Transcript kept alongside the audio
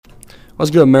What's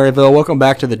good, Maryville? Welcome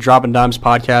back to the Dropping Dimes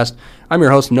podcast. I'm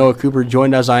your host, Noah Cooper,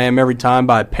 joined as I am every time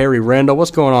by Perry Randall.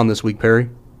 What's going on this week, Perry?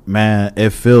 Man,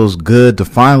 it feels good to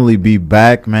finally be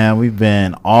back, man. We've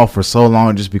been off for so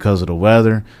long just because of the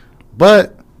weather.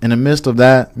 But in the midst of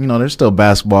that, there's still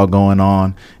basketball going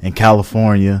on in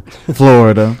California,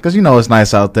 Florida, because, it's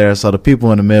nice out there. So the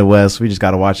people in the Midwest, we just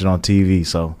got to watch it on TV.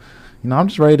 So, I'm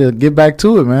just ready to get back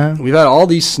to it, man. We've had all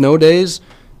these snow days,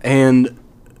 and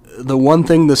the one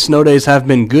thing the snow days have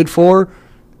been good for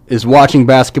is watching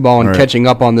basketball and catching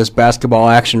up on this basketball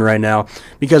action right now,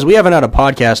 because we haven't had a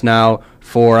podcast now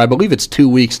for, I believe it's 2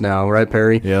 weeks now, right,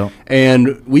 Perry? Yeah.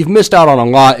 And we've missed out on a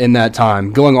lot in that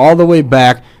time, going all the way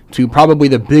back to probably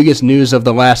the biggest news of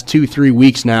the last 2-3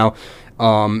 weeks now,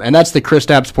 and that's the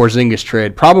Kristaps Porzingis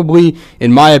trade. Probably,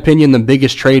 in my opinion, the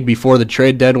biggest trade before the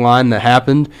trade deadline that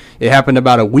happened. It happened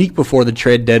about a week before the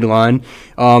trade deadline.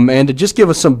 And to just give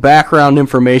us some background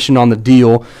information on the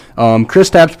deal,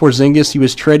 Kristaps Porzingis, he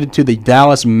was traded to the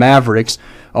Dallas Mavericks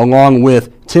along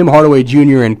with Tim Hardaway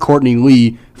Jr. and Courtney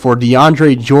Lee for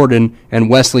DeAndre Jordan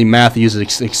and Wesley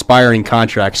Matthews' expiring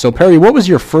contracts. So, Perry, what was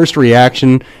your first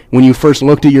reaction when you first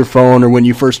looked at your phone or when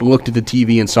you first looked at the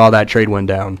TV and saw that trade went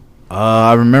down?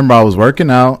 I remember I was working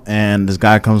out, and this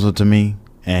guy comes up to me,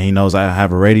 and he knows I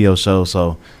have a radio show,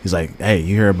 so he's like, hey,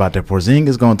 you hear about that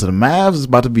Porzingis going to the Mavs? It's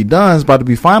about to be done. It's about to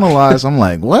be finalized. I'm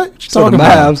like, what? What you talking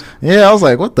about? Mavs? Yeah, I was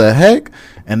like, what the heck?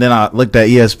 And then I looked at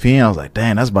ESPN. I was like,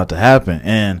 dang, that's about to happen.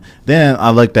 And then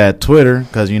I looked at Twitter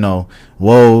because,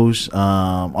 Woj,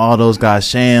 all those guys,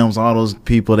 Shams, all those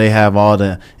people, they have all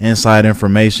the inside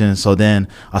information. So then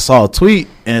I saw a tweet,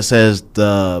 and it says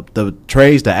the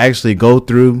trades that actually go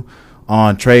through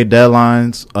on trade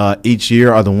deadlines each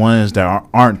year are the ones that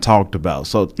aren't talked about.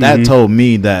 So that told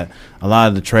me that a lot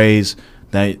of the trades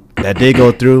that did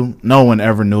go through, no one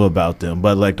ever knew about them.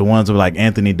 But like the ones with like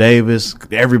Anthony Davis,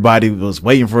 everybody was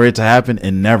waiting for it to happen.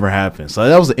 It never happened. So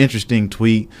that was an interesting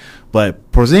tweet.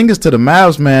 But Porzingis to the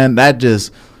Mavs, man, that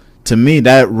just, to me,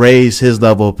 that raised his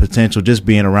level of potential just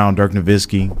being around Dirk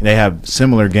Nowitzki. They have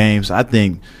similar games. I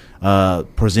think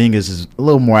Porzingis is a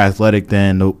little more athletic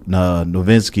than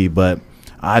Nowitzki, but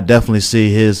I definitely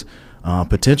see his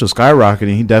potential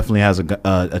skyrocketing. He definitely has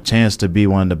a chance to be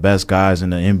one of the best guys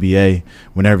in the NBA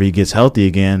whenever he gets healthy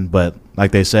again. But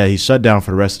like they said, he's shut down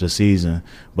for the rest of the season.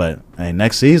 But hey,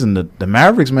 next season, the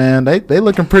Mavericks, man, they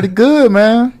looking pretty good,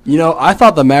 man. I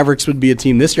thought the Mavericks would be a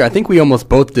team this year. I think we almost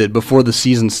both did before the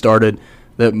season started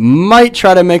that might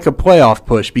try to make a playoff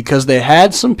push because they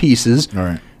had some pieces. All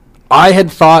right. I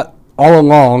had thought all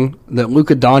along that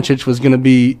Luka Doncic was going to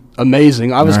be amazing.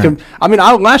 Last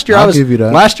year,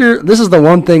 this is the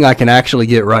one thing I can actually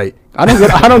get right. I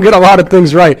don't get a lot of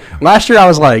things right. Last year I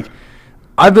was like,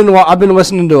 I've been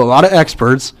listening to a lot of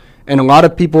experts, and a lot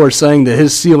of people are saying that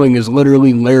his ceiling is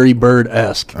literally Larry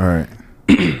Bird-esque. All right.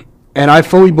 And I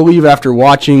fully believe after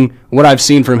watching what I've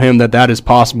seen from him that is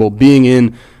possible. Being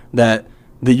in that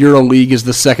the EuroLeague is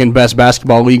the second best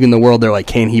basketball league in the world, they're like,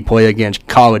 can he play against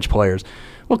college players?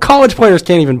 Well, college players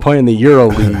can't even play in the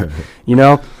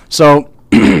EuroLeague, So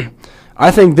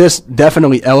I think this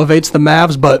definitely elevates the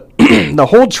Mavs, but the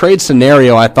whole trade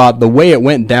scenario, I thought the way it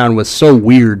went down was so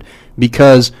weird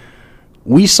because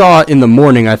we saw in the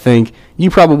morning, I think,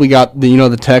 you probably got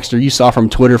the text or you saw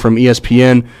from Twitter from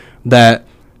ESPN that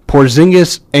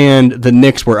Porzingis and the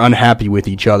Knicks were unhappy with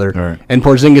each other, right, and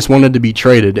Porzingis wanted to be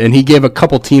traded, and he gave a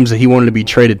couple teams that he wanted to be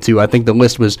traded to. I think the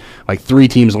list was like 3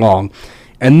 teams long.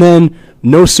 And then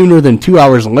no sooner than 2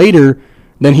 hours later,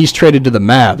 then he's traded to the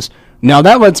Mavs. Now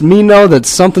that lets me know that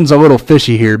something's a little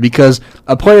fishy here because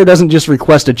a player doesn't just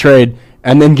request a trade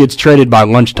and then gets traded by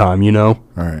lunchtime, All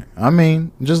right. I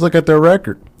mean, just look at their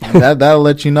record. That'll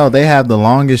let you know they have the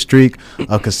longest streak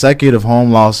of consecutive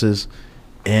home losses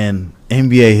in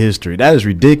NBA history. That is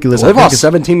ridiculous. They've lost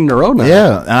 17 in a row now.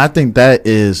 Yeah, and I think that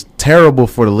is terrible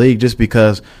for the league just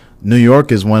because New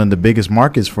York is one of the biggest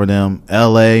markets for them.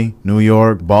 L.A., New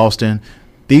York, Boston.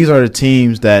 These are the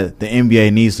teams that the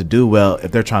NBA needs to do well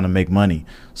if they're trying to make money.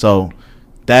 So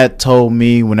that told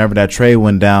me whenever that trade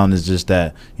went down is just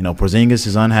that, Porzingis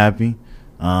is unhappy.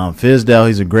 Fizdale,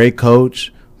 he's a great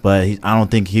coach, but I don't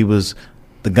think he was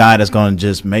the guy that's going to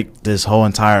just make this whole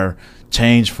entire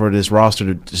change for this roster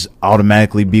to just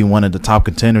automatically be one of the top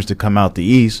contenders to come out the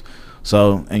East.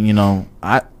 So, and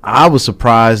I was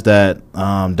surprised that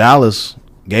Dallas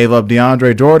gave up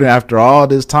DeAndre Jordan after all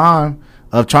this time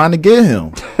of trying to get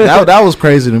him. That was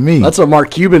crazy to me. That's what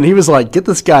Mark Cuban, he was like, get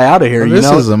this guy out of here. This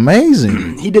is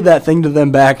amazing. He did that thing to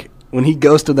them back when he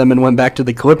ghosted them and went back to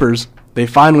the Clippers. They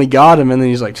finally got him, and then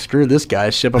he's like, screw this guy,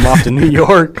 ship him off to New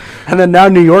York. And then now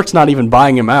New York's not even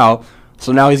buying him out.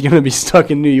 So now he's going to be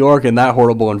stuck in New York in that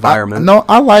horrible environment.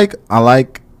 I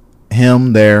like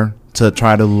him there to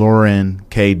try to lure in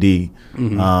KD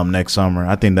next summer.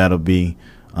 I think that'll be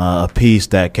a piece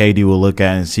that KD will look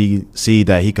at and see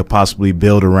that he could possibly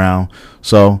build around.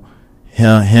 So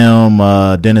him,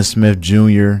 Dennis Smith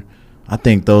Jr., I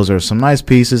think those are some nice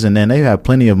pieces. And then they have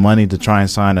plenty of money to try and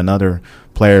sign another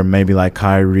player, maybe like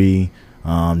Kyrie,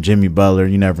 Jimmy Butler.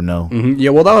 You never know.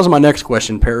 Yeah, well, that was my next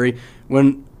question, Perry.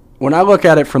 When I look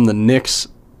at it from the Knicks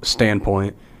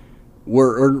standpoint,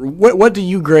 what do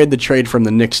you grade the trade from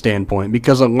the Knicks standpoint?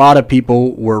 Because a lot of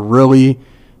people were really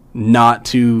not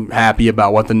too happy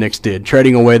about what the Knicks did,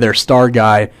 trading away their star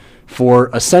guy for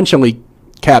essentially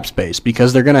cap space,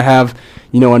 because they're going to have,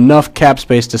 enough cap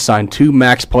space to sign 2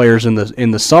 max players in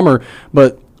the summer.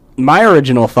 But my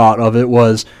original thought of it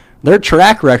was their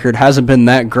track record hasn't been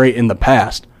that great in the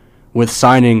past with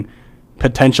signing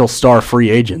potential star free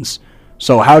agents.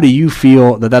 So how do you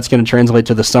feel that that's going to translate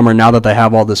to the summer now that they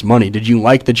have all this money? Did you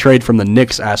like the trade from the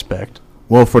Knicks aspect?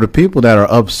 Well, for the people that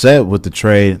are upset with the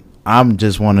trade, I'm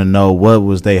just want to know what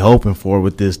was they hoping for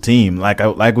with this team.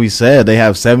 Like we said, they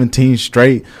have 17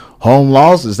 straight home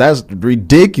losses. That's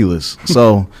ridiculous.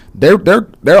 So they're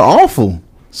awful.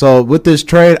 So with this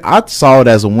trade, I saw it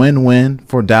as a win-win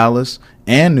for Dallas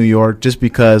and New York, just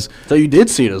because. So you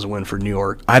did see it as a win for New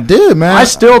York? I did, man. I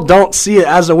still don't see it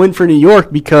as a win for New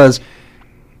York, because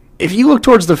if you look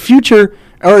towards the future,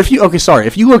 or if you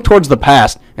look towards the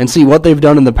past and see what they've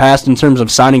done in the past in terms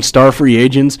of signing star free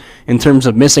agents, in terms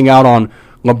of missing out on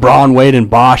LeBron, Wade, and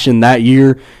Bosh in that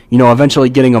year,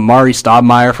 eventually getting Amari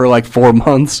Stoudemire for like 4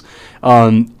 months,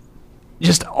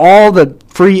 just all the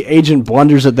free agent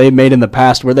blunders that they made in the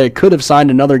past where they could have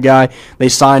signed another guy, they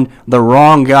signed the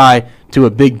wrong guy to a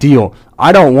big deal.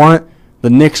 I don't want the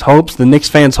Knicks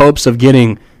fans' hopes of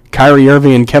getting Kyrie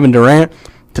Irving and Kevin Durant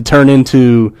to turn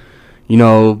into,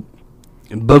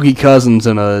 Boogie Cousins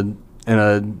and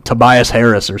a Tobias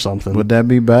Harris or something. Would that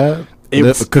be bad?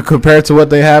 Compared to what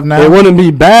they have now? It wouldn't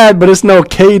be bad, but it's no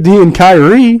KD and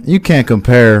Kyrie. You can't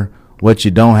compare what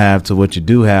you don't have to what you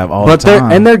do have all the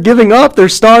time. And they're giving up their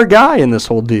star guy in this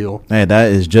whole deal. Hey,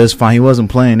 that is just fine. He wasn't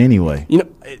playing anyway.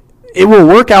 It will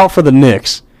work out for the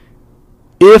Knicks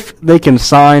if they can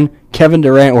sign Kevin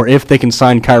Durant or if they can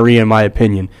sign Kyrie, in my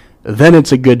opinion. Then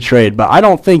it's a good trade. But I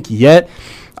don't think yet.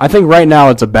 I think right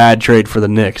now it's a bad trade for the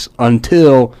Knicks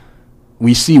until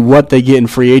we see what they get in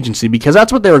free agency, because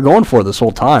that's what they were going for this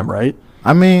whole time, right?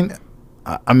 I mean,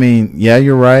 yeah,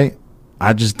 you're right.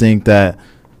 I just think that,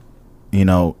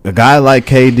 a guy like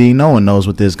KD, no one knows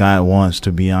what this guy wants,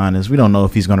 to be honest. We don't know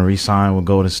if he's going to re-sign with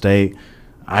Golden State.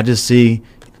 I just see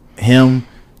him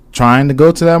trying to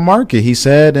go to that market. He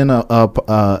said in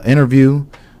a interview,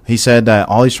 he said that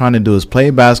all he's trying to do is play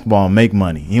basketball and make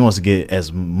money. He wants to get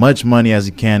as much money as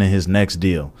he can in his next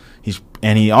deal.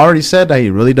 He already said that he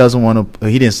really doesn't want to.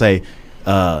 He didn't say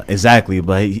exactly,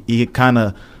 but he kind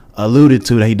of alluded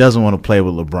to that he doesn't want to play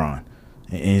with LeBron.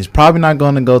 And he's probably not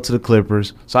going to go to the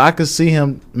Clippers. So I could see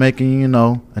him making,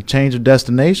 a change of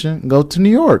destination, go to New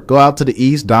York, go out to the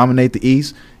East, dominate the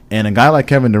East. And a guy like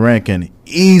Kevin Durant can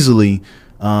easily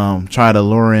try to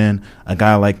lure in a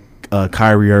guy like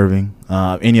Kyrie Irving,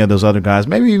 any of those other guys,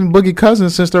 maybe even Boogie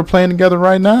Cousins, since they're playing together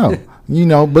right now.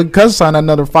 Boogie Cousins signed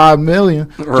another $5 million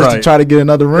just to try to get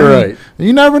another ring. Right.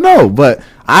 You never know, but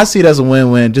I see it as a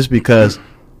win-win just because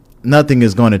nothing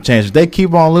is going to change. If they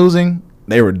keep on losing,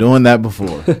 they were doing that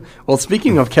before. Well,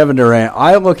 speaking of Kevin Durant,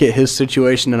 I look at his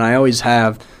situation, and I always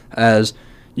have, as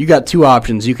you got 2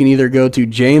 options. You can either go to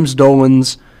James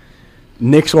Dolan's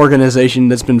Knicks organization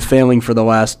that's been failing for the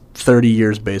last 30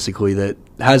 years, basically, that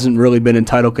hasn't really been in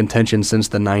title contention since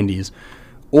the 90s.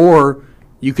 Or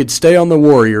you could stay on the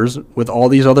Warriors with all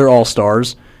these other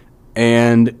all-stars,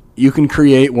 and you can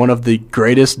create one of the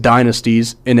greatest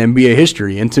dynasties in NBA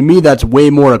history. And to me, that's way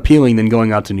more appealing than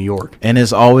going out to New York. And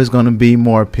it's always going to be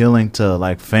more appealing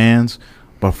to, fans.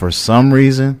 But for some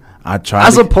reason, I try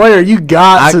as a player, you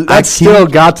got to. That's still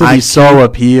got to be so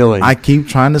appealing. I keep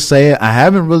trying to say it. I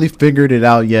haven't really figured it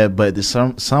out yet, but there's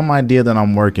some idea that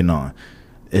I'm working on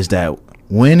is that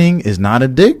winning is not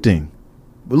addicting.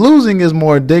 Losing is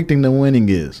more addicting than winning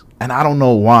is, and I don't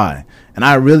know why. And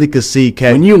I really could see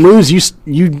when you lose,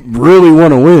 you really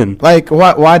want to win.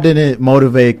 Why didn't it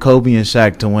motivate Kobe and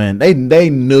Shaq to win? They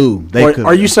knew they could.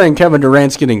 Are you saying Kevin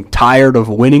Durant's getting tired of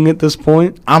winning at this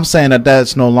point? I'm saying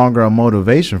that's no longer a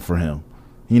motivation for him.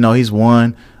 He's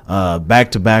won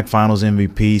back-to-back Finals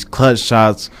MVPs, clutch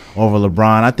shots over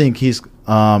LeBron. I think he's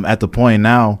at the point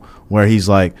now where he's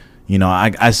like,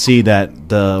 I see that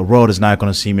the world is not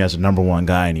going to see me as a number one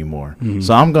guy anymore. Mm-hmm.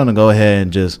 So I'm going to go ahead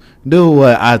and just do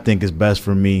what I think is best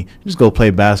for me. Just go play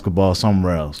basketball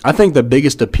somewhere else. I think the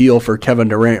biggest appeal for Kevin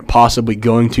Durant possibly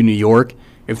going to New York,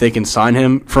 if they can sign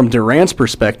him, from Durant's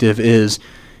perspective, is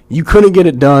you couldn't get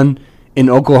it done in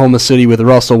Oklahoma City with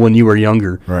Russell when you were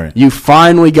younger. Right. You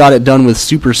finally got it done with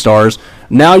superstars.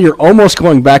 Now you're almost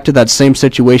going back to that same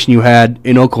situation you had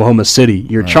in Oklahoma City.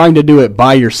 You're trying to do it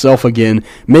by yourself again,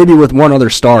 maybe with one other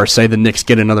star, say the Knicks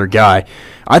get another guy.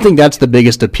 I think that's the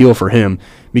biggest appeal for him,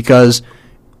 because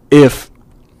if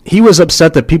he was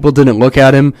upset that people didn't look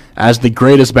at him as the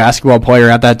greatest basketball player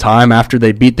at that time after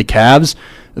they beat the Cavs,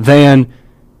 then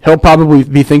he'll probably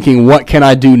be thinking, what can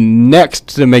I do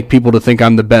next to make people to think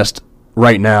I'm the best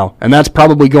right now? And that's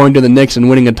probably going to the Knicks and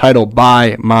winning a title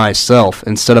by myself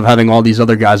instead of having all these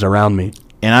other guys around me.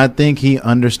 And I think he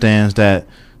understands that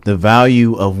the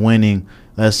value of winning,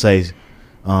 let's say,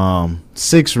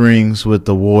 6 rings with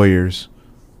the Warriors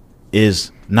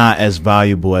is not as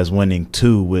valuable as winning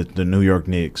 2 with the New York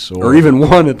Knicks, or even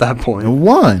 1 at that point.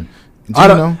 1. I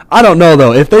don't know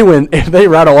though. If they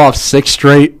rattle off 6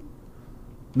 straight,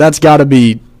 that's got to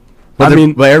be. But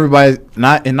everybody,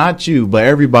 not you, but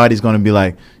everybody's going to be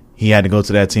like, he had to go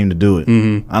to that team to do it.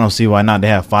 Mm-hmm. I don't see why not. They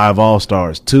have 5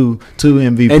 All-Stars, 2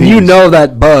 MVPs. And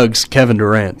that bugs Kevin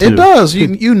Durant, too. It does.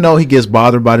 You know he gets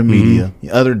bothered by the media. Mm-hmm.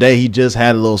 The other day, he just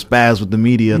had a little spaz with the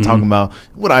media talking about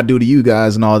what I do to you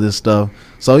guys and all this stuff.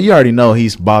 So you already know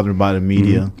he's bothered by the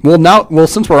media. Mm-hmm. Well,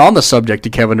 since we're on the subject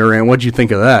of Kevin Durant, what'd you think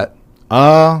of that?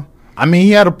 I mean,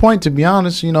 he had a point, to be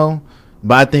honest,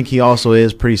 But I think he also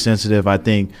is pretty sensitive. I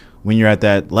think when you're at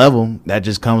that level, that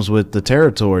just comes with the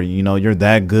territory. You're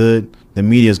that good, the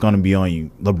media is going to be on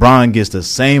you. LeBron gets the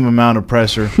same amount of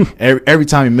pressure every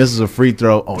time he misses a free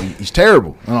throw. Oh, he's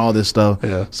terrible and all this stuff.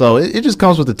 Yeah. So it just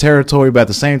comes with the territory, but at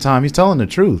the same time, he's telling the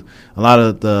truth. A lot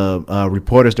of the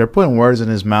reporters, they're putting words in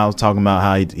his mouth, talking about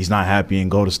how he's not happy in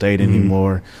Golden State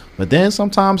anymore. But then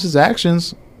sometimes his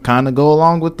actions kind of go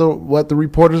along with what the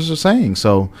reporters are saying.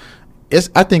 So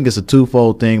I think it's a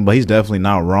twofold thing, but he's definitely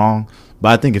not wrong. But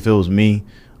I think if it was me,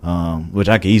 which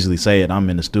I could easily say it, I'm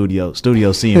in the Studio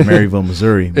C in Maryville,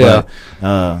 Missouri. But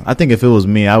I think if it was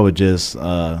me, I would just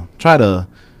try to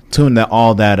tune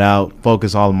all that out,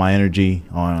 focus all of my energy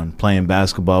on playing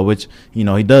basketball, which he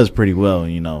does pretty well.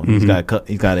 He's got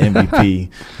an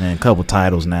MVP and a couple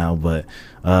titles now. But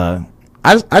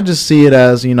I just see it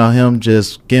as him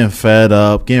just getting fed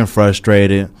up, getting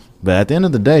frustrated. But at the end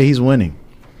of the day, he's winning.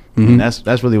 And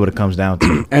that's really what it comes down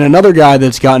to. And another guy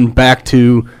that's gotten back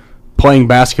to playing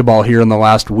basketball here in the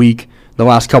last week, the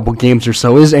last couple games or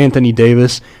so, is Anthony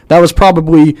Davis. That was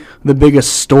probably the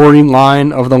biggest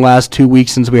storyline of the last 2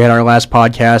 weeks since we had our last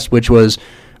podcast, which was,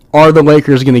 are the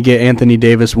Lakers going to get Anthony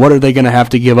Davis? What are they going to have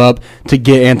to give up to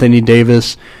get Anthony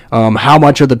Davis? How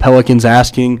much are the Pelicans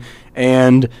asking?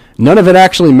 And none of it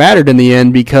actually mattered in the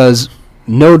end, because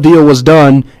no deal was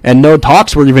done, and no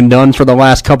talks were even done for the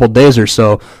last couple days or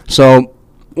so. So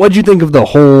what did you think of the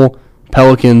whole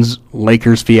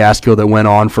Pelicans-Lakers fiasco that went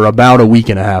on for about a week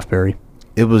and a half, Barry?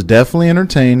 It was definitely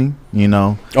entertaining,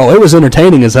 Oh, it was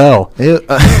entertaining as hell. It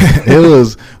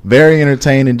was very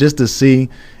entertaining just to see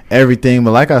everything.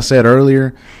 But like I said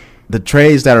earlier, the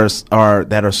trades that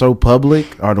are so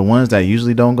public are the ones that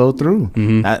usually don't go through.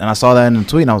 Mm-hmm. And I saw that in the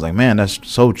tweet, and I was like, man, that's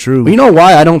so true. Well, you know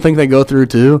why I don't think they go through,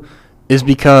 too? Is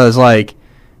because,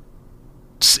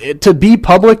 to be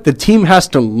public, the team has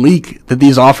to leak that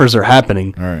these offers are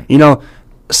happening. All right.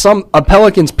 A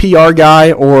Pelicans PR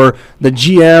guy or the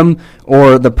GM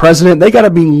or the president, they got to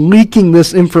be leaking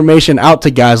this information out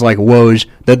to guys like Woj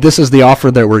that this is the offer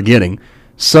that we're getting.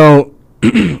 So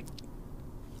when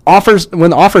offers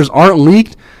aren't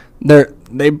leaked,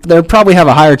 they probably have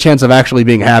a higher chance of actually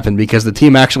being happened, because the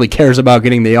team actually cares about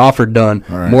getting the offer done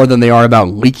more than they are about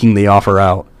leaking the offer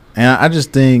out. And I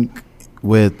just think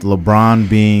with LeBron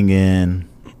being in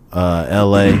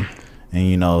L.A.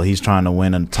 and, he's trying to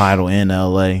win a title in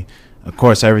L.A., of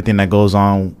course, everything that goes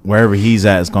on wherever he's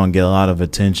at is going to get a lot of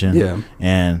attention. Yeah.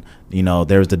 And,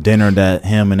 there was the dinner that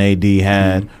him and AD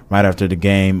had right after the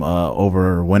game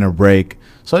over winter break.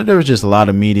 So there was just a lot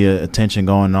of media attention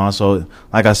going on. So,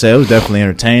 like I said, it was definitely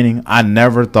entertaining. I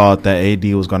never thought that AD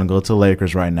was going to go to the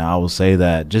Lakers right now. I will say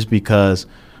that, just because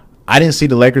I didn't see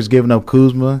the Lakers giving up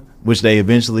Kuzma, which they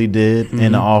eventually did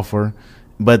in the offer.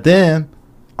 But then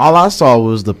all I saw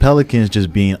was the Pelicans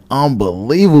just being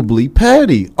unbelievably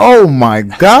petty. Oh, my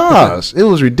gosh. It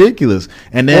was ridiculous.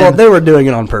 And then, they were doing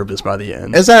it on purpose by the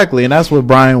end. Exactly. And that's what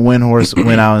Brian Windhorst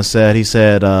went out and said. He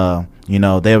said,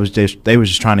 they was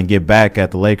just trying to get back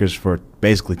at the Lakers for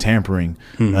basically tampering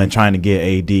and trying to get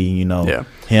AD,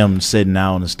 him sitting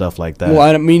out and stuff like that. Well,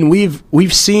 I mean,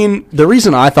 we've seen the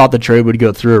reason I thought the trade would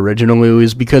go through originally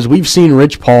was because we've seen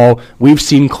Rich Paul, we've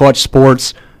seen Clutch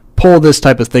Sports pull this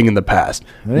type of thing in the past.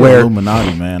 Where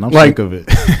Illuminati, man, I'm sick of it.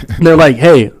 They're like,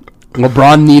 hey,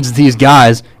 LeBron needs these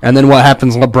guys, and then what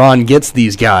happens? LeBron gets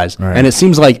these guys, right. And it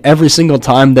seems like every single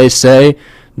time they say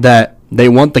that they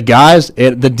want the guys,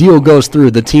 the deal goes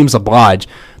through. The teams oblige.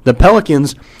 The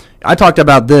Pelicans, I talked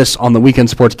about this on the Weekend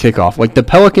Sports Kickoff. Like the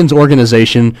Pelicans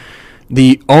organization,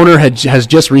 the owner has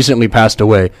just recently passed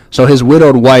away, so his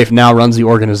widowed wife now runs the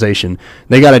organization.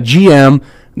 They got a GM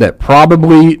that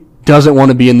probably doesn't want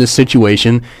to be in this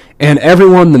situation, and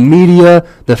everyone, the media,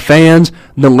 the fans,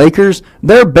 the Lakers,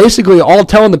 they're basically all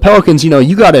telling the Pelicans,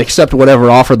 you got to accept whatever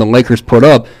offer the Lakers put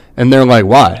up, and they're like,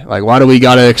 why? Like, why do we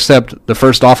got to accept the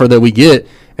first offer that we get?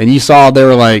 And you saw they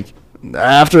were like,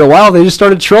 after a while, they just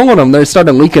started trolling them. They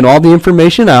started leaking all the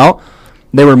information out.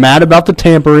 They were mad about the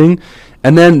tampering,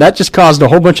 and then that just caused a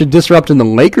whole bunch of disrupt in the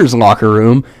Lakers locker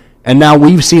room. And now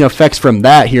we've seen effects from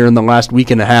that here in the last week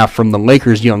and a half from the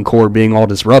Lakers' young core being all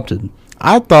disrupted.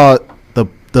 I thought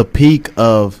the peak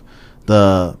of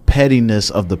the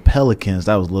pettiness of the Pelicans,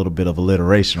 that was a little bit of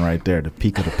alliteration right there, the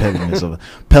peak of the pettiness of the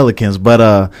Pelicans.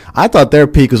 But I thought their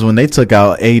peak was when they took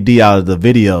out AD out of the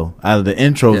video, out of the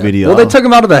intro video. Well, they took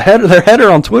him out of their header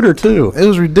on Twitter, too. It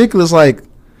was ridiculous, like.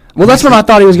 Well, that's when I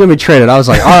thought he was going to be traded. I was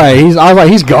like, all right,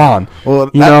 he's gone.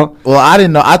 Well, I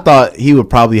didn't know. I thought he would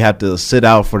probably have to sit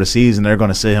out for the season. They're going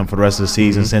to sit him for the rest of the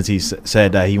season since he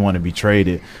said that he wanted to be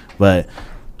traded. But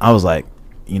I was like,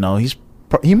 he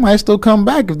might still come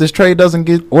back if this trade doesn't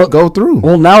go through.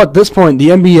 Well, now at this point, the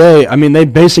NBA, I mean, they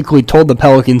basically told the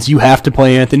Pelicans, you have to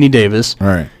play Anthony Davis.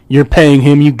 Right. You're paying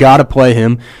him. You got to play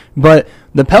him. But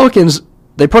the Pelicans,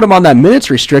 they put him on that minutes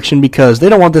restriction because they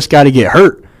don't want this guy to get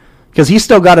hurt. Because he's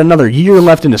still got another year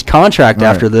left in his contract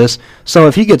after this. So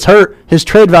if he gets hurt, his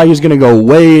trade value is going to go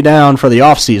way down for the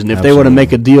offseason if they want to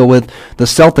make a deal with the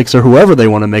Celtics or whoever they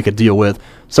want to make a deal with.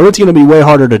 So it's going to be way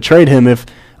harder to trade him if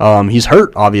he's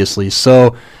hurt, obviously.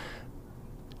 So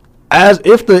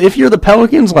if you're the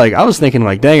Pelicans, like I was thinking,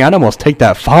 like, dang, I'd almost take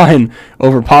that fine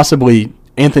over possibly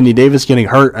Anthony Davis getting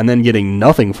hurt and then getting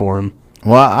nothing for him.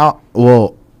 Well,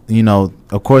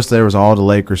 of course, there was all the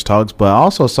Lakers talks, but I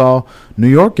also saw New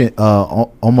York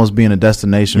almost being a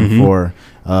destination for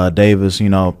Davis.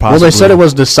 Possibly. Well, they said it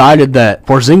was decided that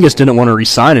Porzingis didn't want to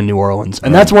resign in New Orleans,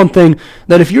 and that's one thing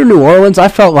that if you're New Orleans, I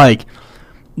felt like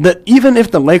that even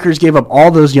if the Lakers gave up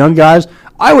all those young guys,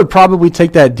 I would probably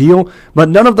take that deal, but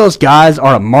none of those guys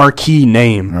are a marquee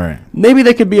name. Right. Maybe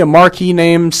they could be a marquee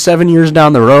name 7 years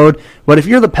down the road, but if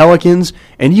you're the Pelicans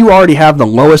and you already have the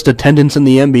lowest attendance in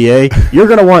the NBA, you're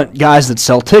going to want guys that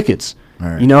sell tickets.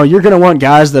 Right. You're going to want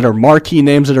guys that are marquee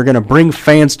names that are going to bring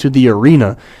fans to the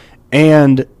arena.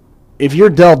 And if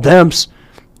you're Dell Demps,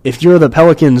 if you're the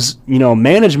Pelicans,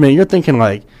 management, you're thinking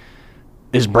like,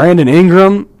 is Brandon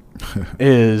Ingram,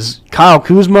 is Kyle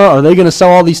Kuzma, are they going to sell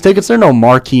all these tickets? They're no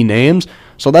marquee names.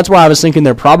 So that's why I was thinking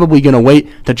they're probably going to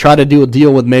wait to try to do a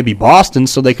deal with maybe Boston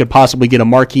so they could possibly get a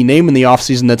marquee name in the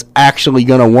offseason that's actually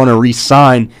going to want to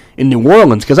re-sign in New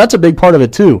Orleans, because that's a big part of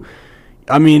it too.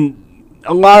 I mean,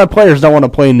 a lot of players don't want to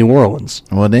play in New Orleans.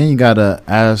 Well, then you got to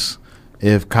ask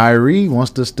if Kyrie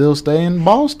wants to still stay in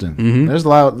Boston. There's a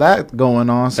lot of that going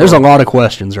on. So there's a lot of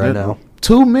questions right now.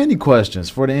 Too many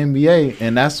questions for the NBA,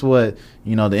 and that's what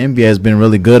the NBA has been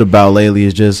really good about lately,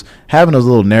 is just having those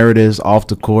little narratives off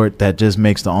the court that just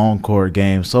makes the on-court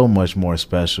game so much more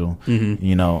special.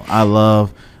 I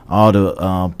love all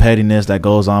the pettiness that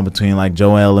goes on between like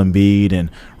Joel Embiid and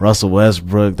Russell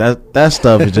Westbrook. That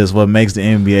stuff is just what makes the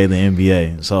NBA the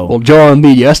NBA. So, well, Joel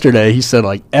Embiid yesterday, he said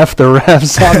like F the refs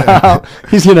somehow.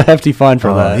 He's getting a hefty fine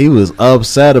for that. He was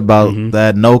upset about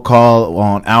that no call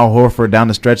on Al Horford down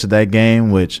the stretch of that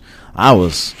game, which that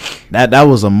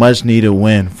was a much needed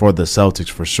win for the Celtics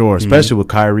for sure, especially with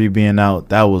Kyrie being out.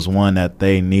 That was one that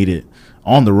they needed.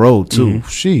 On the road, too.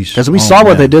 Sheesh. Because we saw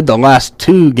what they did the last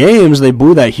two games. They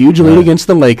blew that huge lead against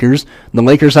the Lakers. The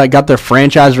Lakers had got their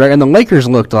franchise record, and the Lakers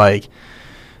looked like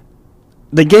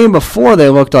the game before they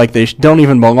looked like they don't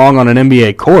even belong on an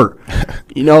NBA court.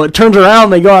 It turns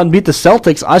around, they go out and beat the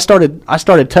Celtics. I started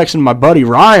texting my buddy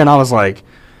Ryan. I was like,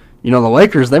 the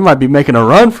Lakers, they might be making a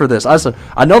run for this. I said,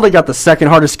 I know they got the second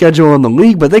hardest schedule in the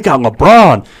league, but they got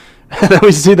LeBron. And then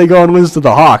we see they go and lose to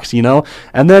the Hawks,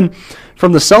 And then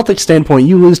from the Celtics standpoint,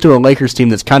 you lose to a Lakers team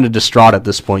that's kind of distraught at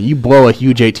this point. You blow a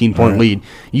huge 18-point lead.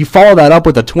 You follow that up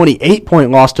with a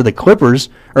 28-point loss to the Clippers,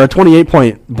 or a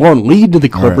 28-point blown lead to the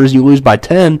Clippers. You lose by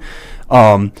 10.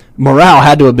 morale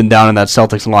had to have been down in that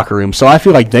Celtics locker room. So I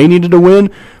feel like they needed to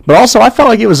win. But also I felt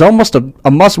like it was almost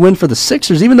a must-win for the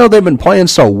Sixers. Even though they've been playing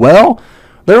so well,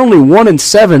 they're only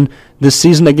 1-7 this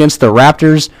season against the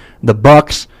Raptors, the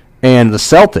Bucks, and the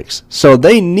Celtics. So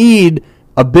they need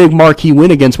a big marquee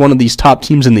win against one of these top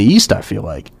teams in the East, I feel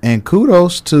like. And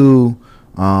kudos to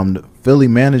the Philly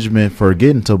management for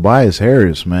getting Tobias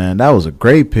Harris, man. That was a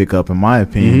great pickup, in my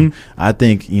opinion. I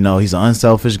think, he's an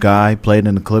unselfish guy, played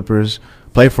for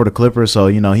the Clippers, so,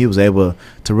 he was able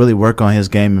to really work on his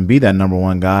game and be that number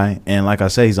one guy. And like I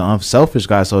say, he's an unselfish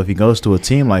guy, so if he goes to a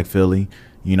team like Philly,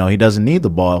 he doesn't need the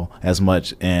ball as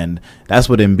much. And that's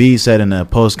what Embiid said in a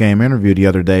post-game interview the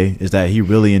other day, is that he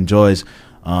really enjoys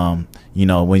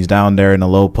when he's down there in the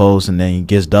low post and then he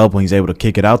gets double, he's able to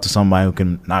kick it out to somebody who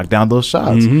can knock down those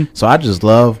shots. So I just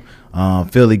love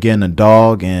Philly getting a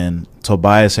dog and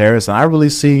Tobias Harris. And I really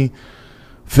see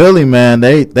Philly, man,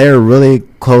 they're really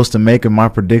close to making my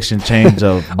prediction change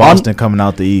of Boston coming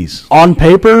out the East. On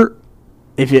paper,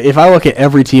 if I look at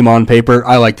every team on paper,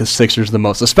 I like the Sixers the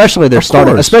most, especially their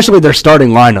starting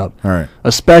lineup. All right.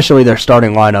 Especially their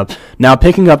starting lineup. Now,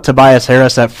 picking up Tobias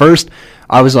Harris at first,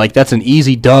 I was like, that's an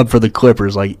easy dub for the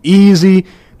Clippers. Like, easy.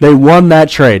 They won that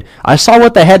trade. I saw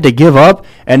what they had to give up,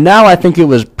 and now I think it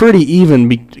was pretty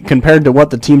even compared to what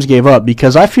the teams gave up,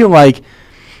 because I feel like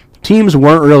teams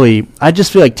weren't really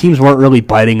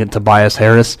biting at Tobias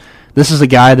Harris. This is a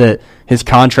guy that his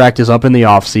contract is up in the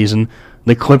offseason.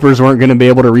 The Clippers weren't going to be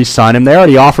able to re-sign him. They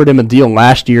already offered him a deal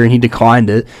last year, and he declined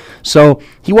it. So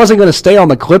he wasn't going to stay on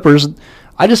the Clippers.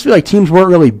 I just feel like teams weren't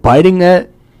really biting at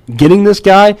getting this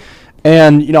guy.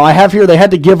 And, I have here they had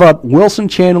to give up Wilson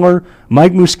Chandler,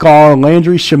 Mike Muscala,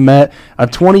 Landry Shamet, a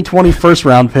 2020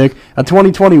 first-round pick, a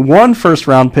 2021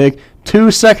 first-round pick, 2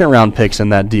 second-round picks in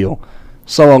that deal.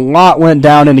 So a lot went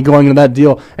down into going into that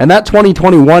deal. And that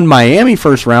 2021 Miami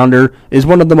first-rounder is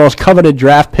one of the most coveted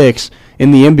draft picks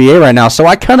in the NBA right now. So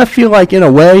I kind of feel like, in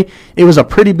a way, it was a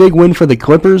pretty big win for the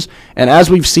Clippers. And as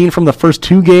we've seen from the first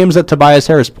 2 games that Tobias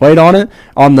Harris played on the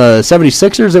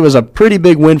 76ers, it was a pretty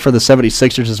big win for the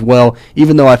 76ers as well,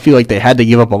 even though I feel like they had to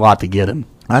give up a lot to get him.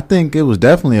 I think it was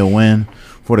definitely a win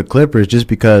for the Clippers just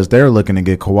because they're looking to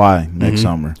get Kawhi next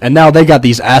summer. And now they got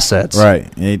these assets.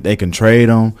 Right. They can trade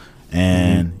them.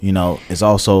 And, it's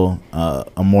also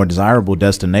a more desirable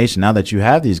destination now that you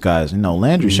have these guys.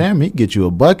 Landry Shamet, he can get you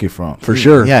a bucket from. For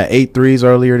sure. He had 8 threes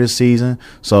earlier this season.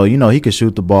 So, he could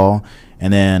shoot the ball.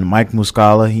 And then Mike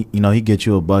Muscala, he get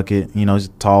you a bucket. He's a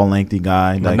tall, lengthy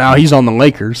guy. Now he's on the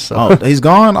Lakers. So. Oh, he's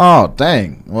gone? Oh,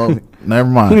 dang. Well, never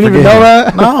mind. You didn't even know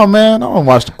that? No, man. I don't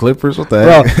watch the Clippers. What the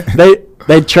heck? Well,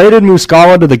 they traded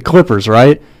Muscala to the Clippers,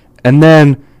 right? And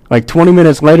then, 20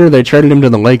 minutes later, they traded him to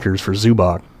the Lakers for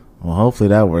Zubac. Well, hopefully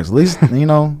that works. At least,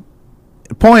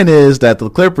 the point is that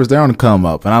the Clippers, they're on the come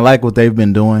up. And I like what they've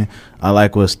been doing. I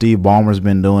like what Steve Ballmer's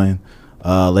been doing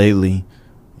lately.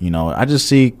 I just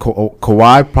see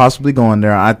Kawhi possibly going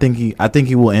there. I think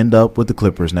he will end up with the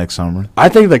Clippers next summer. I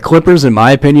think the Clippers, in my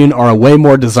opinion, are a way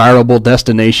more desirable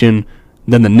destination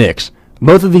than the Knicks.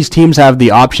 Both of these teams have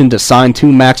the option to sign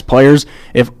 2 max players.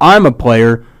 If I'm a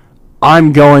player,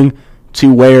 I'm going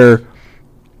to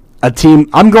a team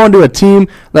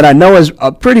that I know is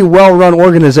a pretty well-run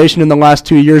organization in the last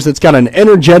 2 years that's got an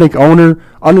energetic owner,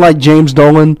 unlike James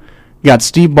Dolan. You got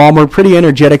Steve Ballmer, pretty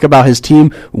energetic about his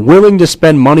team, willing to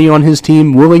spend money on his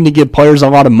team, willing to give players a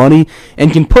lot of money,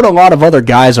 and can put a lot of other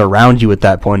guys around you at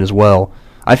that point as well.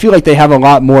 I feel like they have a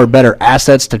lot more better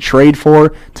assets to trade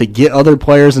for, to get other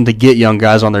players, and to get young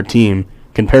guys on their team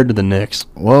compared to the Knicks.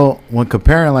 Well, when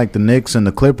comparing the Knicks and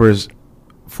the Clippers,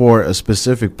 for a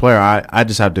specific player, I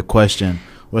just have to question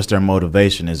what's their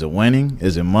motivation. Is it winning?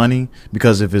 Is it money?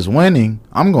 Because if it's winning,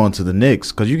 I'm going to the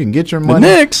Knicks because you can get your money.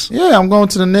 The Knicks? Yeah, I'm going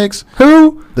to the Knicks.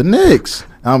 Who? The Knicks.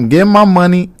 I'm getting my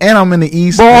money, and I'm in the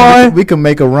East. Boy. We can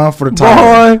make a run for the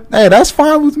title. Boy. Hey, that's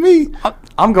fine with me.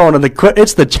 I'm going to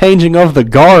it's the changing of the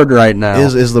guard right now.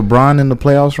 Is LeBron in the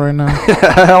playoffs right now?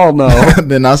 Hell no.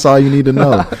 Then that's all you need to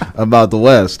know about the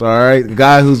West, all right? The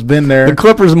guy who's been there. The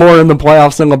Clippers more in the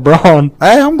playoffs than LeBron.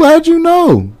 Hey, I'm glad you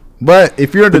know. But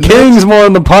if you're the Kings more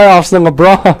in the playoffs than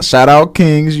LeBron. Shout out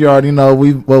Kings. You already know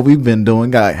what we've been doing.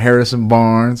 Got Harrison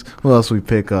Barnes. Who else we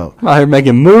pick up? I'm out here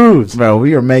making moves. Bro,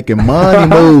 we are making money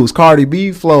moves. Cardi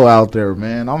B flow out there,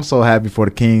 man. I'm so happy for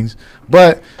the Kings.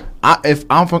 But if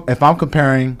I'm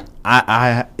comparing,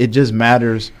 it just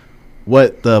matters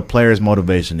what the player's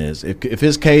motivation is. If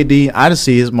it's KD, I just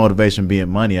see his motivation being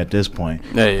money at this point.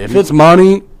 Hey, if it's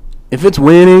money, if it's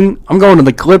winning, I'm going to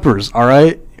the Clippers, all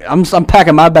right? I'm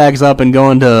packing my bags up and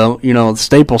going to, the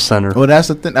Staples Center. Well, that's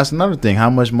the thing. That's another thing.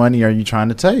 How much money are you trying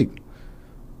to take?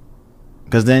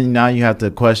 Because then now you have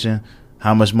to question,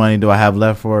 how much money do I have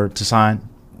left to sign?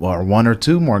 Well, one or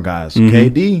two more guys.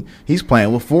 KD, he's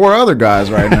playing with 4 other guys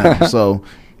right now. So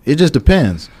it just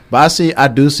depends. But I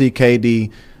do see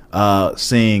KD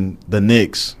seeing the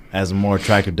Knicks as a more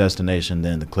attractive destination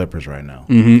than the Clippers right now.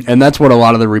 And that's what a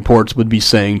lot of the reports would be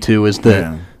saying, too, is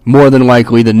that more than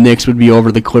likely the Knicks would be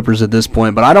over the Clippers at this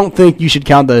point. But I don't think you should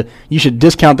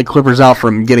discount the Clippers out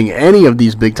from getting any of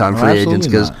these big-time free agents,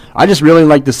 because I just really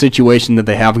like the situation that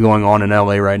they have going on in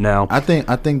L.A. right now. I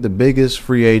think the biggest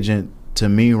free agent to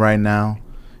me right now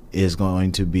is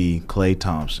going to be Klay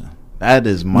Thompson. That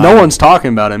is no one's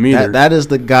talking about him either. That is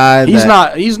the guy. He's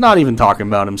not even talking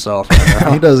about himself right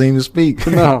now. He doesn't even speak.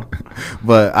 No.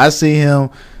 But I see him.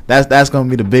 That's going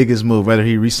to be the biggest move, whether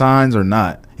he resigns or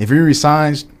not. If he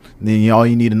resigns, then all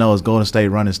you need to know is Golden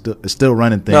State still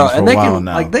running things for a while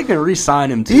now. Like, they can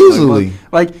re-sign him too easily.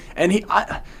 I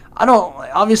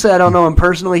don't know him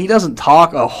personally. He doesn't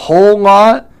talk a whole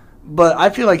lot, but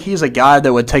I feel like he's a guy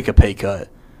that would take a pay cut.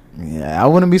 Yeah, I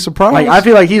wouldn't be surprised. Like, I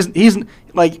feel like he's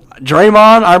like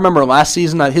Draymond. I remember last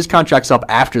season, his contract's up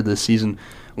after this season.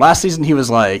 Last season he was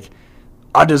like,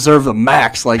 I deserve the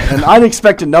max. Like, and I'd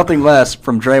expected nothing less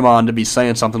from Draymond to be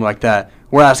saying something like that.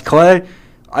 Whereas Klay,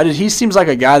 he seems like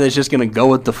a guy that's just going to go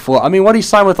with the flow. I mean, what he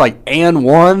signed with, like, And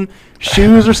One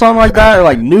shoes or something like that, or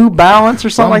like New Balance or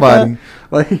something like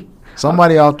that.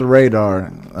 Somebody off the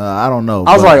radar. I don't know.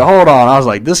 I was like, hold on. I was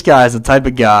like, this guy's the type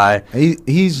of guy.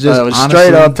 He's just would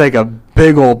straight up take a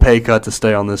big old pay cut to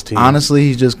stay on this team. Honestly,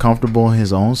 he's just comfortable in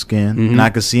his own skin, and I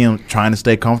could see him trying to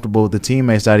stay comfortable with the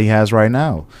teammates that he has right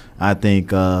now. I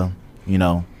think,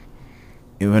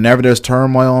 whenever there's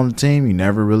turmoil on the team, you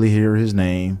never really hear his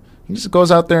name. He just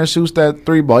goes out there and shoots that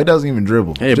 3 ball. He doesn't even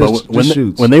dribble. Hey, but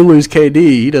when they lose KD,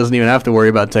 he doesn't even have to worry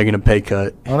about taking a pay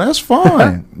cut. Oh, that's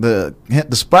fine. the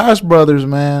Splash Brothers,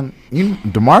 man.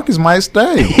 DeMarcus might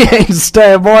stay. He ain't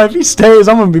staying, boy. If he stays,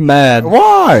 I'm gonna be mad.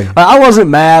 Why? I wasn't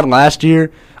mad last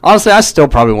year. Honestly, I still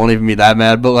probably won't even be that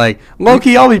mad. But like low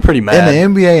key, I'll be pretty mad.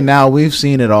 In the NBA now, we've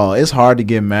seen it all. It's hard to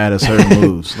get mad at certain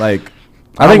moves. Like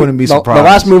I wouldn't be surprised. The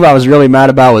last move I was really mad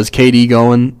about was KD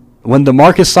going. When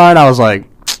DeMarcus signed, I was like,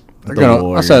 they're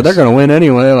gonna win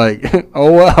anyway. Like,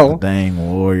 oh well. Dang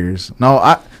Warriors. No,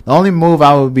 the only move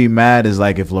I would be mad is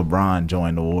like if LeBron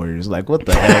joined the Warriors. Like, what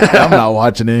the heck? I'm not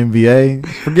watching the NBA.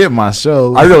 Forget my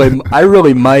show. I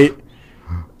really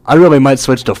might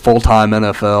switch to full-time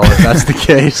NFL if that's the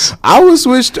case. I'm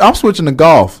switching to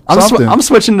golf. I'm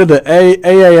switching to the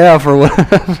AAF or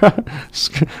whatever.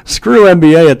 Screw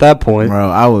NBA at that point. Bro,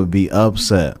 I would be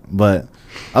upset. But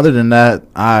other than that,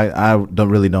 I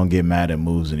don't get mad at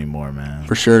moves anymore, man.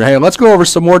 For sure. Hey, let's go over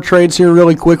some more trades here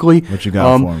really quickly. What you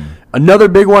got for me? Another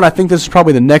big one, I think this is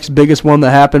probably the next biggest one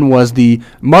that happened, was the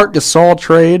Marc Gasol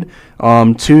trade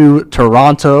to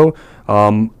Toronto.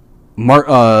 The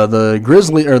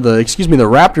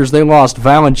Raptors, they lost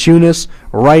Valanciunas,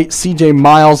 Wright, CJ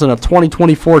Miles, and a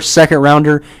 2024 second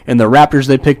rounder, and the Raptors,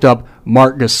 they picked up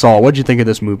Marc Gasol. What'd you think of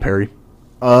this move, Perry?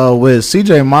 With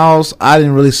CJ Miles, I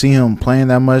didn't really see him playing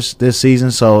that much this season,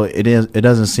 so it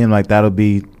doesn't seem like that'll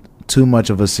be too much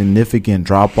of a significant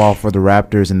drop off for the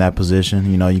Raptors in that position.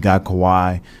 You know, you got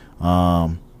Kawhi,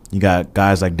 you got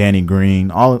guys like Danny Green,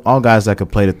 all guys that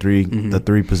could play the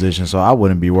three position, so I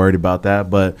wouldn't be worried about that.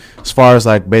 But as far as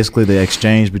like basically the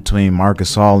exchange between Marc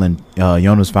Gasol and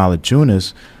Jonas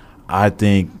Valanciunas, I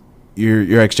think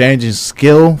you're exchanging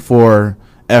skill for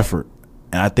effort.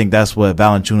 And I think that's what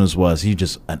Valanciunas was. He's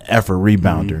just an effort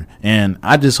rebounder. And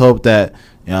I just hope that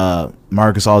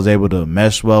Marc Gasol is able to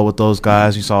mesh well with those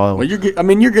guys. You saw. Well, you're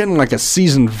getting like a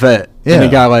seasoned vet in a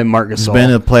guy like Marc Gasol. He's been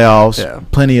in the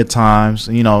playoffs plenty of times.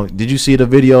 You know, did you see the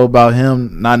video about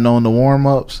him not knowing the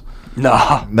warm-ups?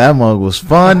 Nah. That mug was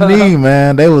funny,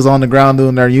 man. They was on the ground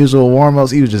doing their usual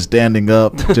warm-ups. He was just standing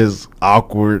up, just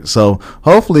awkward. So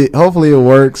hopefully it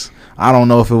works. I don't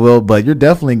know if it will, but you're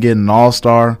definitely getting an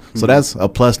all-star, so that's a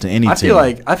plus to any team.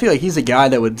 I feel like he's a guy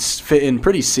that would fit in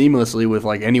pretty seamlessly with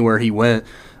like anywhere he went.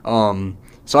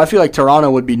 So I feel like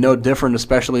Toronto would be no different,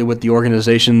 especially with the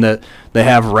organization that they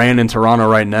have ran in Toronto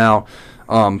right now.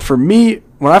 For me,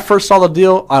 when I first saw the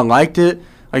deal, I liked it.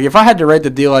 Like if I had to rate the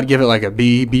deal, I'd give it like a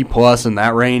B plus in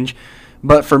that range.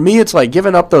 But for me, it's like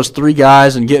giving up those 3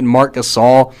 guys and getting Marc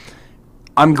Gasol.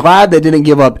 I'm glad they didn't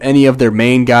give up any of their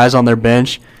main guys on their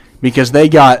bench, because they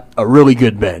got a really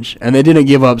good bench, and they didn't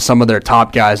give up some of their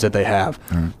top guys that they have.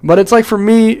 But it's like, for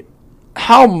me,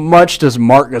 how much does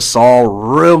Marc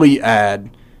Gasol really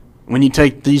add when you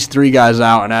take these three guys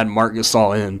out and add Marc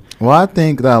Gasol in. Well, I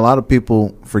think that a lot of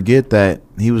people forget that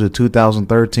he was a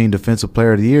 2013 Defensive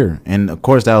Player of the Year, and of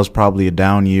course that was probably a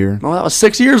down year. Well, that was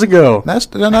 6 years ago. That's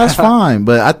fine,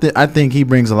 but I think he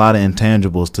brings a lot of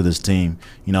intangibles to this team.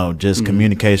 You know, just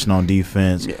communication on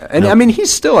defense. Yeah. And I mean,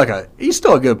 he's still a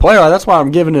good player. That's why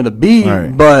I'm giving it a B.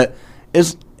 Right. But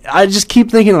I just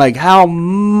keep thinking, like, how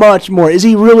much more is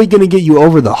he really going to get you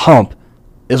over the hump?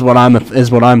 Is what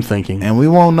I'm thinking, and we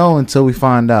won't know until we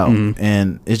find out.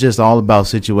 And it's just all about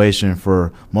situation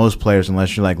for most players,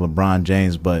 unless you're like LeBron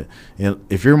James. But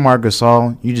if you're Marc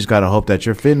Gasol, you just gotta hope that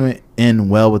you're fitting in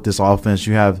well with this offense.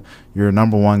 You have your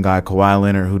number one guy, Kawhi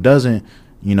Leonard, who doesn't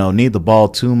need the ball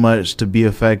too much to be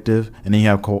effective, and then you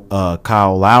have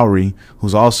Kyle Lowry,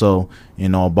 who's also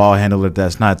a ball handler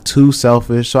that's not too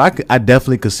selfish. So I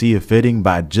definitely could see it fitting,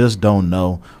 but I just don't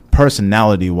know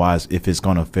personality-wise if it's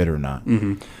going to fit or not.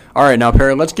 All right, now,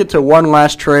 Perry, let's get to one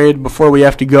last trade before we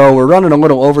have to go. We're running a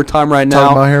little overtime right now.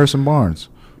 Talking about Harrison Barnes.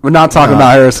 We're not talking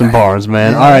about Harrison Barnes,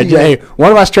 man. All right, hey,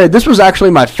 one last trade. This was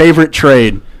actually my favorite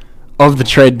trade of the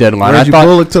trade deadline. Reggie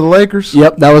Bullock to the Lakers?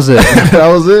 Yep, that was it. That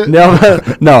was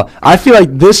it? No, I feel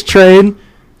like this trade,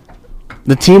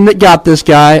 the team that got this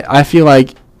guy, I feel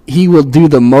like he will do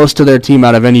the most to their team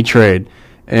out of any trade.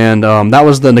 And that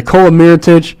was the Nikola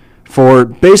Mirotic for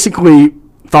basically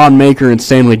Thon Maker and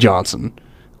Stanley Johnson.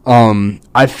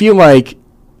 I feel like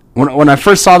when I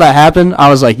first saw that happen, I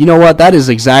was like, you know what? That is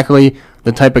exactly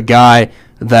the type of guy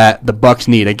that the Bucks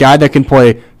need. A guy that can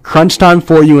play crunch time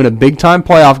for you in a big-time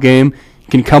playoff game,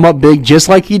 can come up big just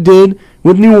like he did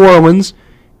with New Orleans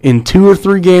in 2 or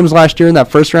 3 games last year in that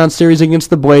first-round series against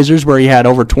the Blazers where he had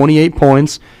over 28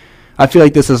 points. I feel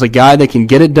like this is a guy that can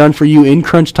get it done for you in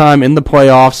crunch time in the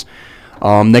playoffs.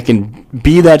 That can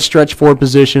be that stretch forward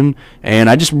position, and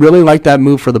I just really like that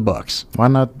move for the Bucks. Why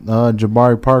not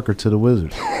Jabari Parker to the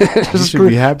Wizards? You should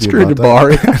be happy about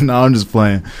Jabari. That. No, I'm just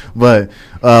playing. But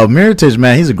Mirotic,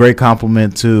 man, he's a great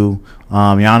compliment to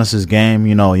Giannis's game.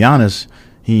 Giannis,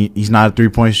 he's not a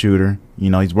three-point shooter.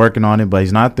 He's working on it, but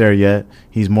he's not there yet.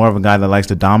 He's more of a guy that likes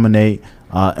to dominate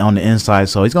on the inside,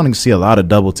 so he's going to see a lot of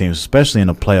double teams, especially in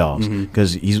the playoffs,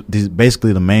 because he's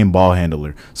basically the main ball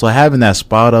handler. So having that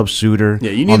spot up shooter,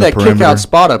 you need that kick out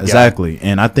spot up guy. Exactly,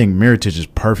 and I think Mirotic is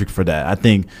perfect for that. I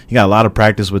think he got a lot of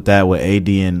practice with that with AD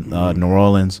in New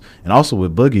Orleans, and also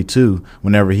with Boogie too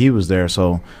whenever he was there.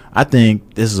 So I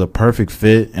think this is a perfect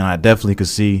fit, and I definitely could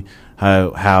see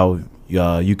how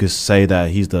you could say that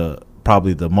he's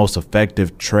probably the most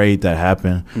effective trade that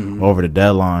happened over the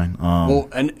deadline. Well,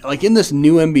 and like in this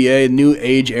new NBA, new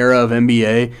age era of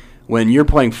NBA, when you're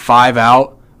playing 5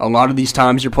 out, a lot of these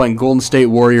times you're playing Golden State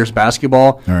Warriors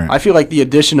basketball. Right. I feel like the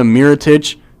addition of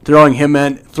Mirotic, throwing him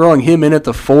in at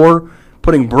the 4,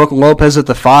 putting Brook Lopez at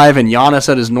the 5, and Giannis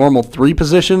at his normal 3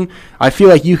 position, I feel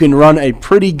like you can run a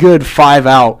pretty good 5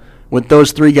 out with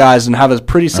those 3 guys and have a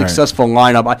pretty successful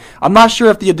lineup. I'm not sure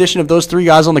if the addition of those 3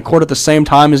 guys on the court at the same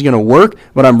time is going to work,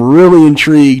 but I'm really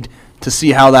intrigued to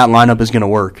see how that lineup is going to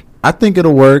work. I think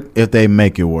it'll work if they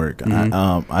make it work.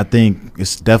 I think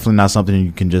it's definitely not something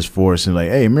you can just force and like,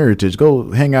 hey, Mirotic,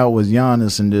 go hang out with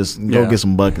Giannis and just go get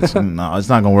some buckets. No, it's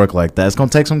not going to work like that. It's going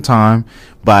to take some time,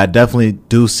 but I definitely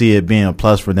do see it being a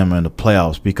plus for them in the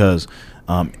playoffs because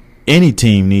any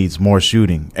team needs more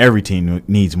shooting. Every team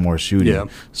needs more shooting. Yeah.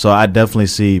 So I definitely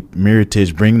see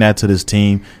Mirotic bring that to this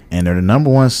team, and they're the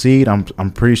number 1 seed.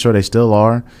 I'm pretty sure they still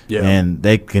are. Yeah. And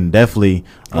they can definitely.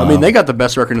 They got the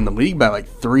best record in the league by like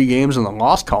 3 games in the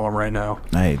loss column right now.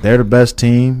 Hey, they're the best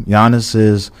team. Giannis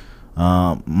is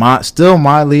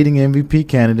my leading MVP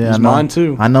candidate. He's mine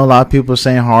too. I know a lot of people are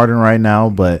saying Harden right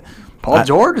now, but Paul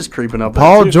George is creeping up.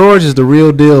 Paul George is the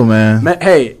real deal, man.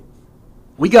 Hey.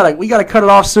 We gotta cut it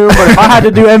off soon. But if I had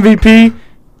to do MVP,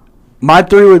 my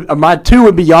 2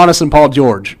 would be Giannis and Paul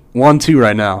George. 1-2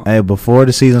 right now. Hey, before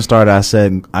the season started, I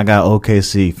said I got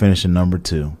OKC finishing number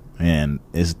 2, and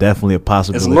it's definitely a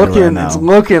possibility. Right now. It's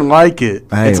looking like it.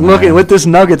 Hey, looking with this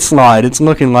Nugget slide. It's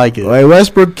looking like it. Hey,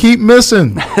 Westbrook, keep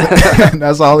missing.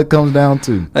 That's all it comes down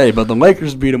to. Hey, but the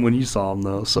Lakers beat him when you saw him,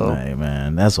 though. So hey,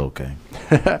 man, that's okay.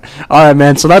 All right,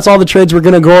 man. So that's all the trades we're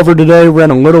going to go over today. We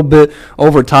ran a little bit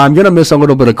over time. Going to miss a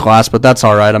little bit of class, but that's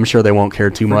all right. I'm sure they won't care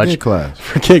too much.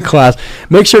 Forget class.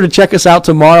 Make sure to check us out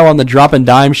tomorrow on the Drop and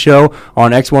Dime show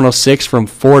on X106 from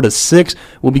 4 to 6.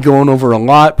 We'll be going over a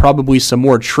lot, probably some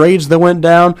more trades that went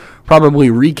down, probably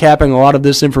recapping a lot of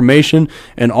this information,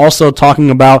 and also talking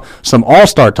about some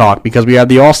All-Star talk because we had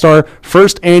the All-Star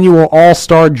first annual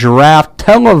All-Star draft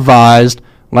televised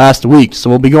last week. So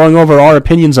we'll be going over our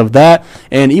opinions of that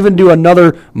and even do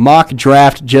another mock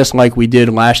draft just like we did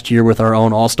last year with our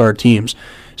own All-Star teams.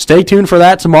 Stay tuned for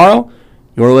that tomorrow.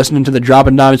 You're listening to the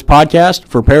Dropping Dimes podcast.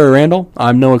 For Perry Randall,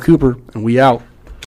 I'm Noah Cooper, and we out.